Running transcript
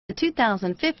The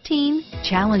 2015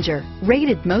 Challenger,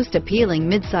 rated most appealing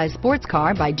midsize sports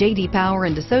car by J.D. Power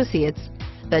and Associates,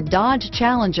 the Dodge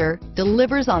Challenger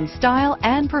delivers on style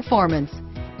and performance.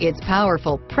 It's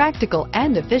powerful, practical,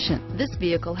 and efficient. This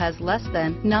vehicle has less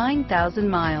than 9,000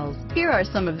 miles. Here are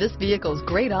some of this vehicle's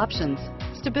great options: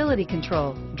 stability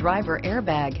control, driver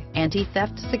airbag,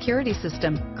 anti-theft security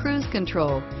system, cruise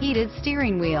control, heated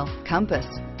steering wheel, compass,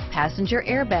 passenger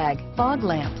airbag, fog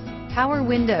lamps, power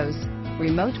windows,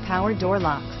 remote power door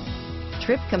locks,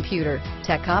 trip computer,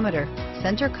 tachometer,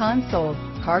 center console,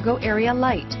 cargo area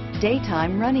light,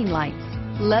 daytime running lights,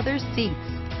 leather seats,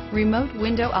 remote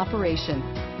window operation,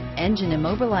 engine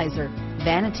immobilizer,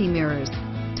 vanity mirrors,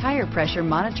 tire pressure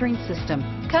monitoring system.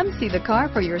 Come see the car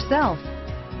for yourself.